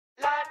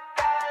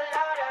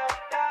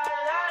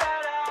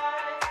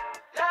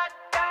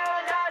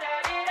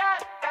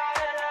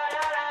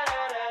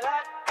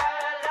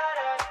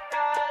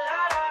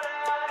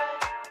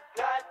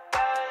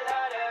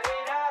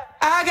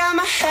got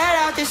my head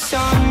out the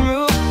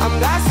sunroof, I'm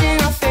blasting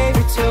our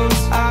favorite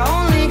tunes. I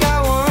only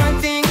got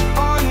one thing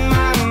on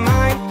my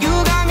mind. You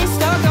got me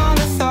stuck on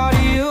the thought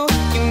of you.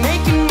 You're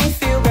making me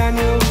feel brand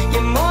new.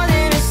 You're more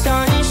than a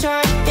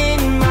sunshine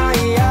in my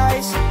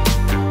eyes.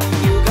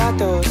 You got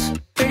those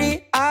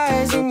pretty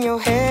eyes in your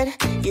head,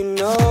 you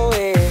know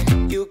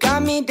it. You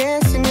got me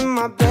dancing in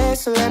my bed,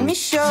 so let me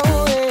show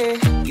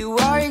it. You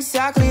are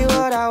exactly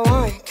what I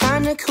want,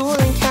 kinda cool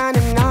and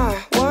kinda not.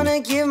 Wanna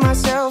give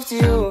myself to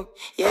you.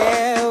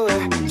 Yeah,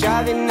 we're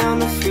driving down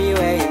the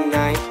freeway at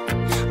night.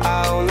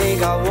 I only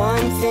got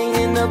one thing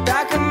in the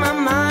back of my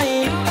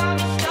mind.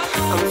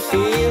 I'm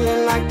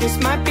feeling like this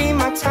might be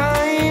my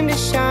time to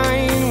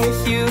shine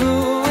with you,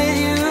 with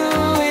you,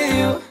 with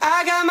you.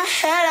 I got my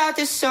head out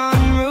the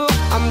sunroof,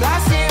 I'm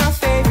blasting our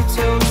favorite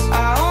tunes.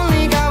 I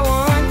only got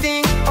one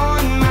thing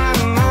on my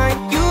mind.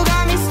 You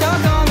got me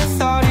stuck on the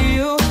thought of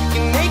you.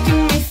 You're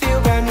making me feel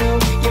brand new.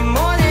 You're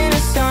more than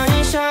a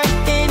sunshine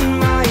in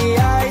my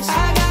eyes.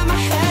 I got my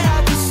head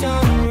out the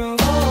sunroof.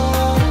 Oh,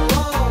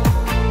 oh,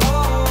 oh,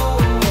 oh.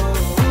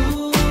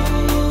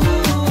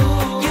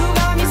 You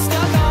got me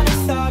stuck on the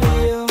thought of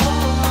you. Oh,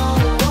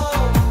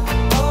 oh,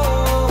 oh,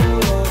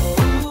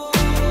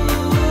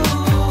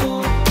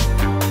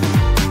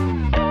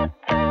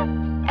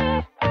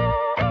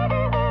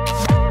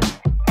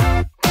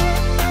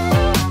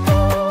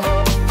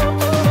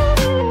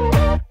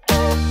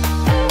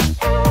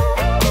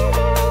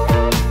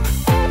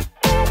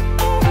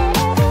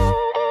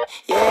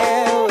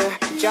 yeah, we're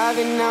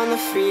driving down the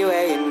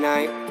freeway at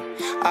night.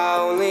 I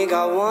only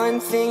got one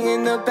thing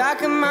in the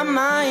back of my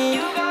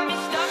mind.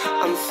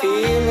 I'm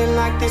feeling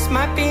like this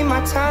might be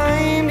my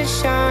time to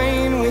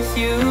shine with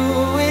you,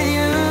 with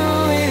you,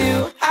 with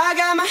you. I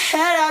got my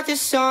head out the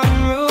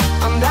sunroof,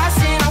 I'm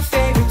blasting our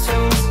favorite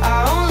tunes. I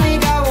only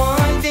got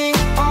one thing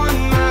on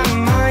my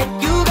mind.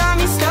 You got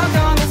me stuck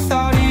on the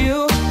thought of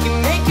you.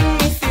 You're making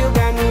me feel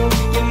brand new.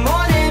 You're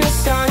more than a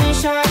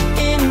sunshine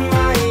in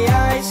my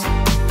eyes.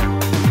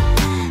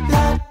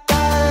 La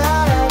da la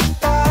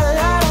da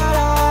la la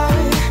la.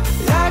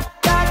 La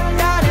da da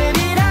da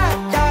dee da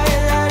da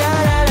la la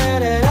la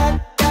la la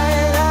da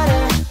la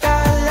da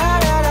la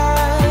la la.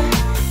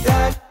 La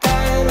da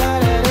la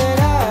la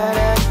la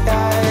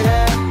da da.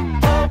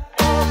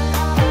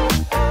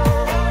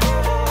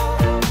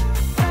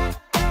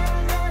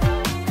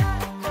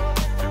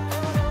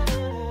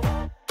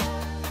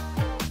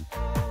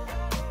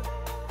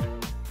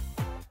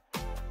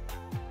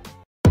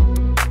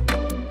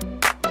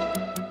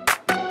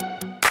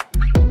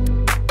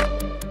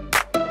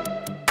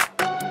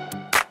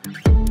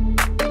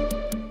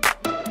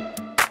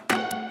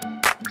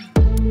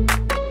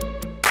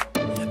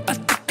 I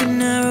took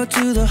an arrow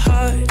to the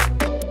heart.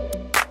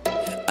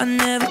 I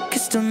never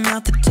kissed a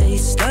mouth that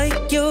tastes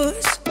like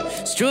yours.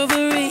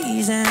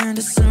 Strawberries and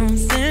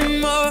something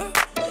more.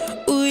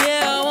 Ooh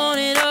yeah, I want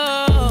it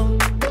all.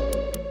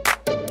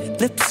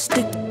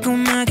 Lipstick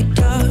on my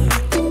guitar.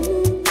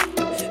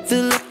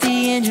 Fill up the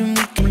engine,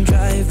 we can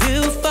drive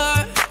real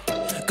far.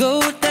 Go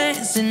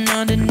dancing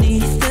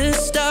underneath the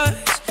stars.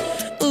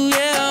 Ooh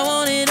yeah, I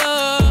want it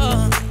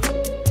all.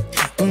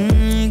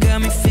 Got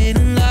me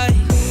feeling like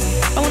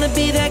I wanna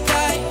be that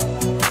guy.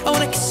 I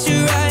wanna kiss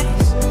your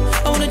eyes.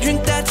 I wanna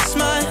drink that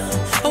smile.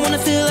 I wanna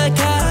feel like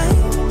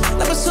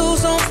my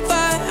soul's on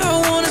fire.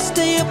 I wanna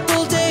stay up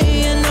all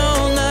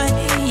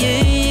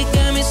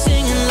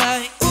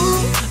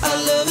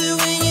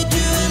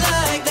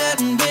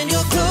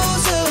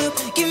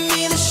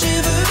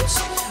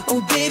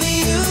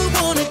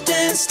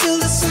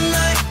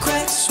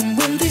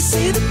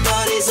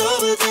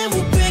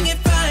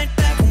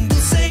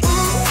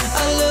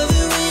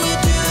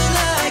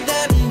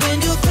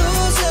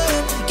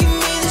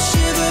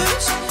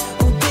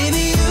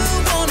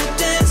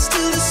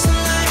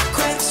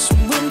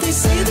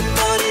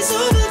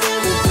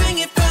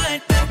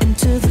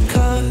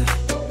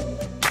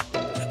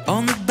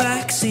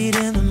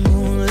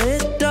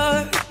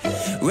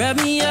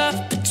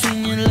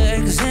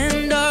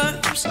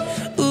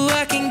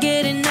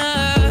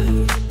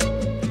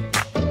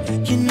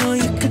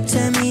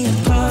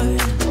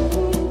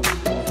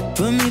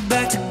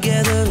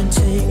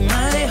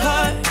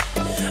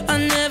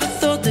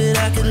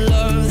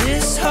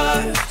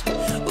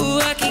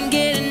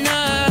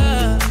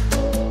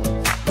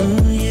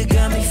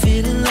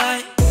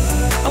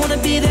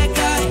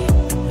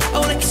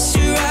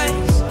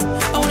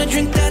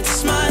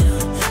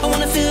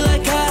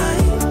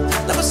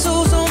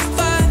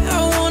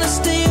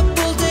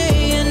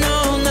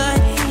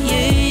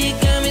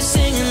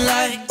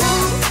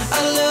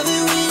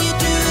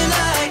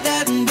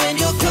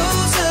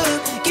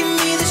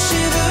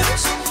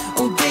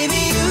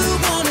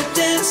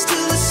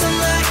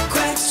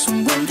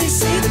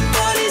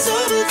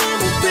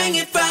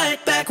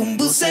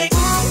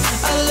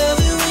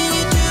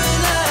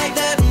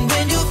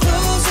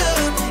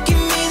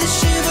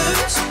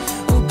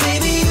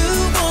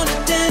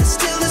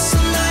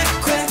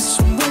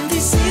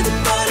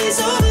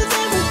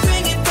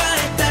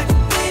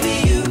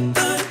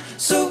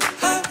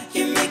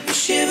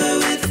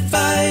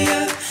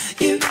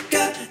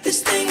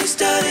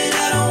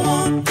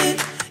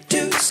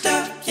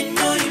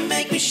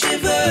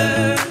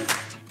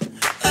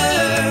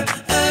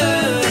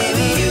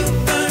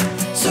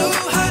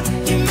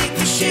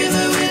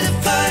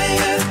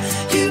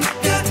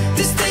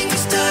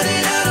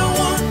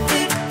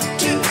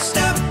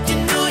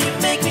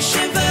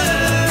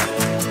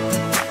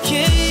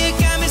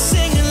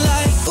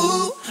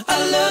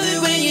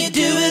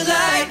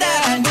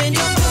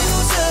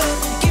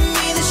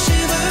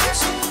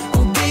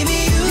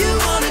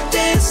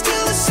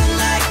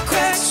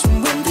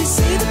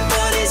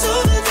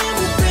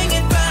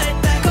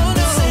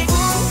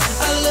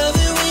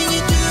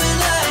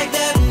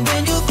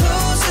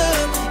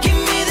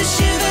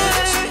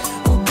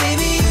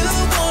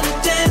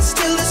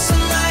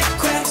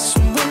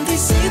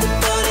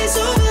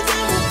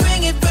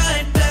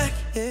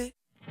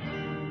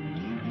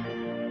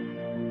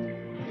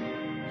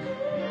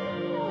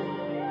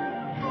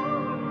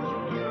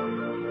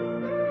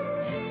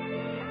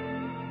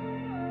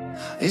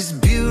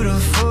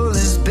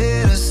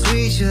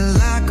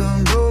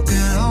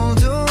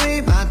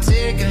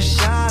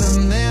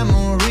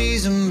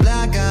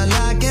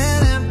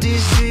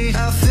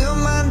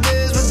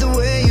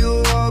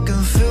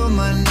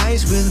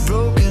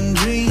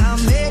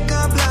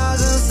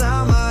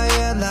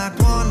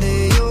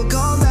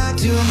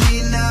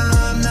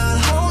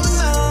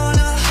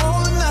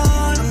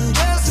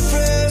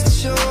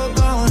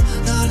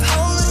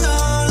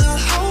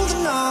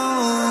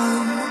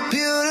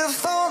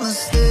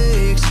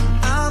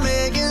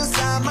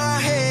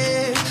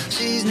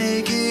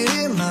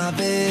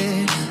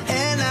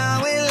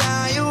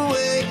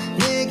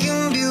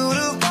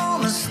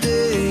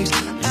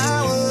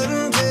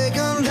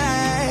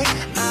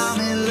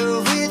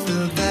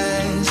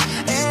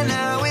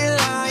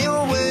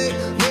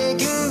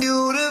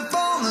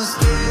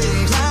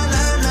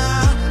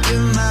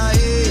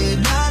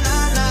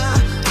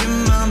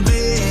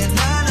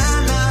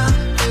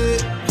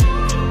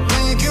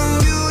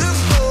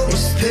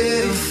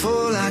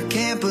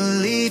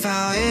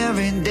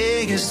every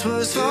day gets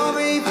worse for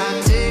me.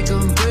 I take a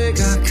break,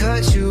 I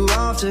cut you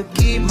off to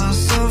keep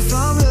myself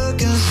from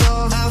looking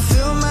soft. I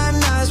fill my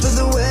nights with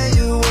the way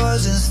you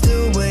was and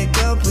still wake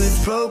up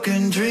with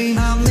broken dreams.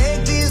 I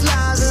make these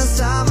lies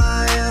inside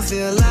my head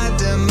feel like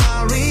they're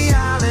my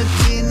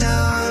reality.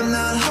 Now I'm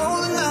not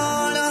holding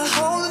on, not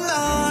holding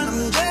on.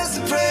 I'm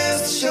just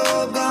depressed that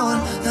you're gone.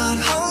 Not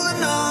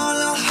holding on,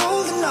 not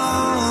holding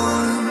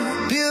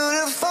on.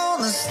 Beautiful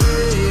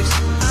mistakes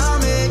I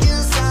make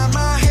inside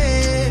my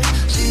head.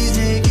 She's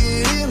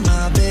naked in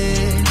my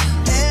bed,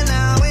 and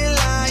now we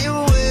lie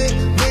awake,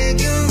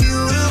 making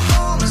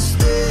beautiful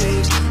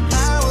mistakes.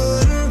 I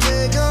wouldn't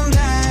take them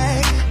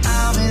back.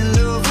 I'm in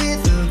love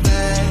with the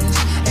past,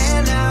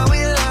 and now we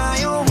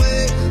lie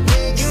awake,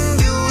 making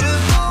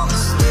beautiful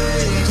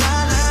mistakes. Na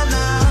na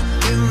na,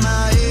 in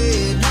my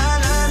head. Na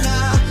na na,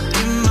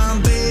 in my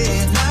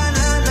bed. Na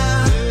na na,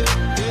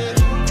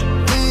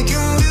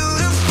 making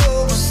beautiful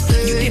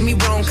mistakes. You did me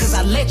wrong cause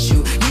I let you.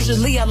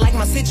 Usually I like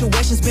my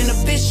situations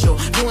beneficial.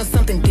 Doing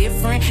something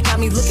different got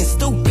me looking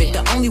stupid.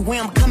 The only way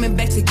I'm coming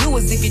back to you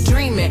is if you're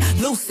dreaming.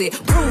 Lucid,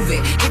 prove it.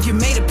 If you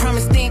made a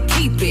promise, then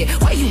keep it.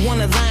 Why you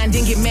wanna lie and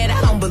then get mad? I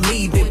don't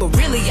believe it. But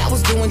really I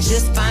was doing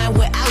just fine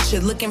without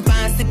you. Looking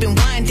fine, sipping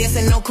wine,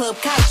 dancing on club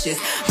couches.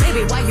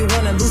 Baby, why you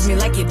wanna lose me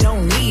like you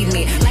don't need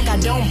me? Like I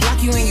don't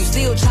block you and you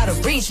still try to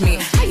reach me.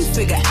 How you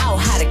figure out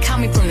how to call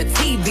me from the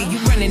TV? You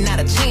running out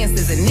of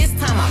chances and this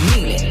time I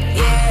mean it.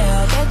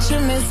 Yeah, bet you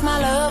miss my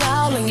love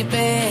all in your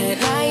bed.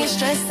 Now you're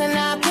stressing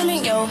out,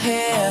 pulling your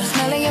hair,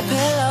 smelling your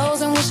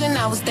pillows and wishing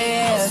I was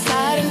there.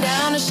 Sliding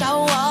down the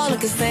shower wall,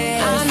 looking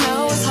sad. I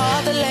know it's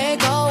hard to let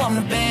go, I'm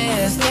the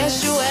best.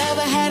 Best you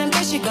ever had and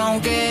best you gon'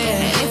 get.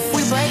 And if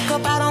we break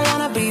up, I don't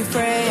wanna be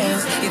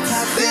friends. You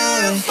talk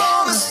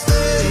Beautiful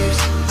mistakes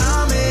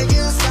I make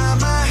inside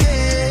my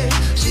head.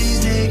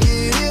 She's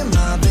naked in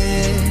my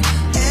bed,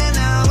 and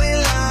now we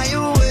lie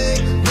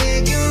awake,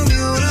 making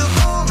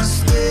beautiful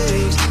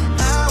mistakes.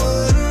 I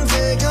wouldn't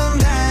take them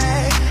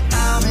back.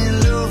 I'm in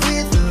love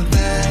with the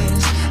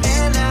past,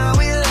 and now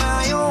we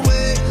lie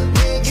awake,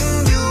 making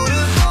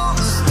beautiful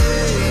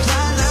mistakes.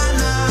 Na na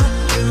na,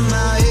 in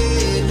my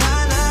head. Na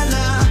na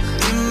na,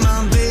 in my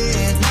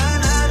bed. Na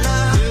na na,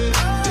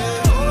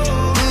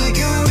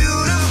 making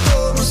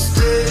beautiful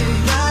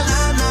mistakes. Na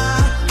na na,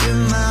 in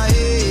my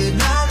head.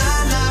 Na na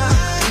na,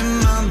 in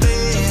my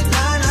bed.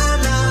 Na na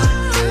na,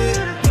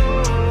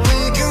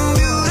 making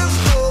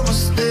beautiful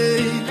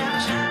mistakes.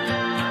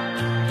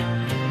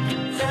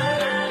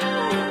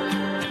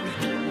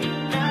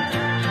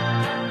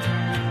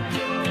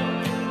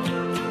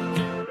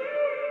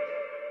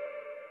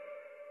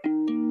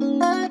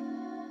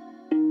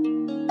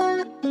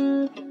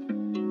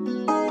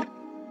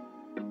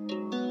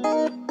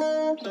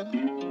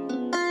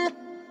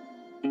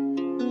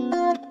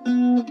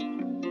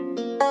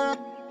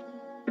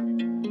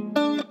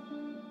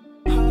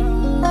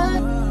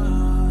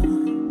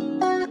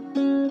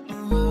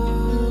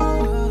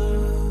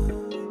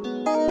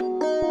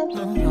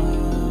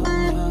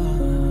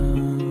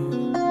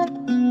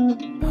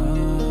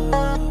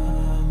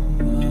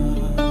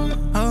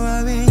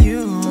 Arriving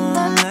you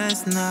on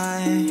last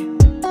night.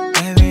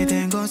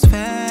 Everything goes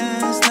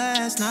fast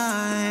last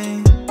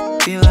night.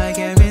 Feel like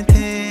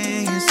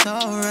everything is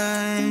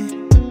alright.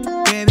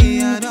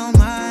 Baby, I don't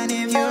mind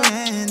if you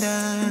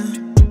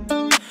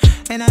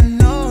and I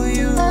know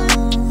you.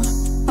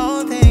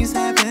 All things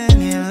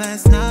happened here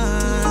last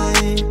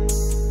night.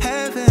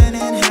 Heaven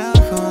and hell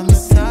from your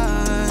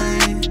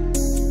side.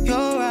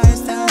 Your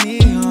eyes tell me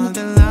all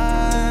the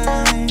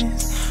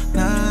lies.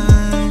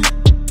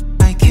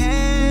 I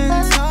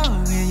can't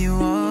talk when you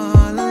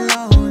all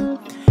alone.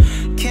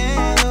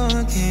 Can't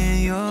look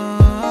in your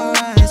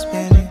eyes,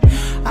 baby.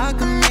 I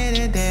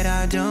committed that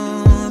I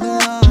don't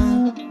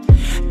belong.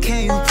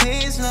 Can you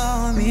please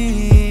love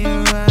me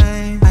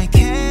right? I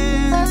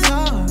can't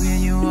talk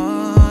when you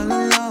all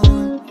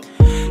alone.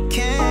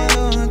 Can't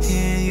look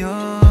in your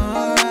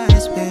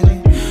eyes,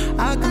 baby.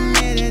 I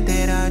committed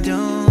that I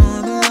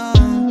don't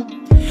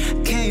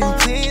belong. Can you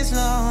please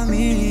love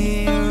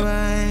me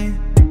right?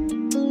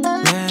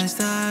 Last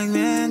time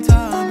meant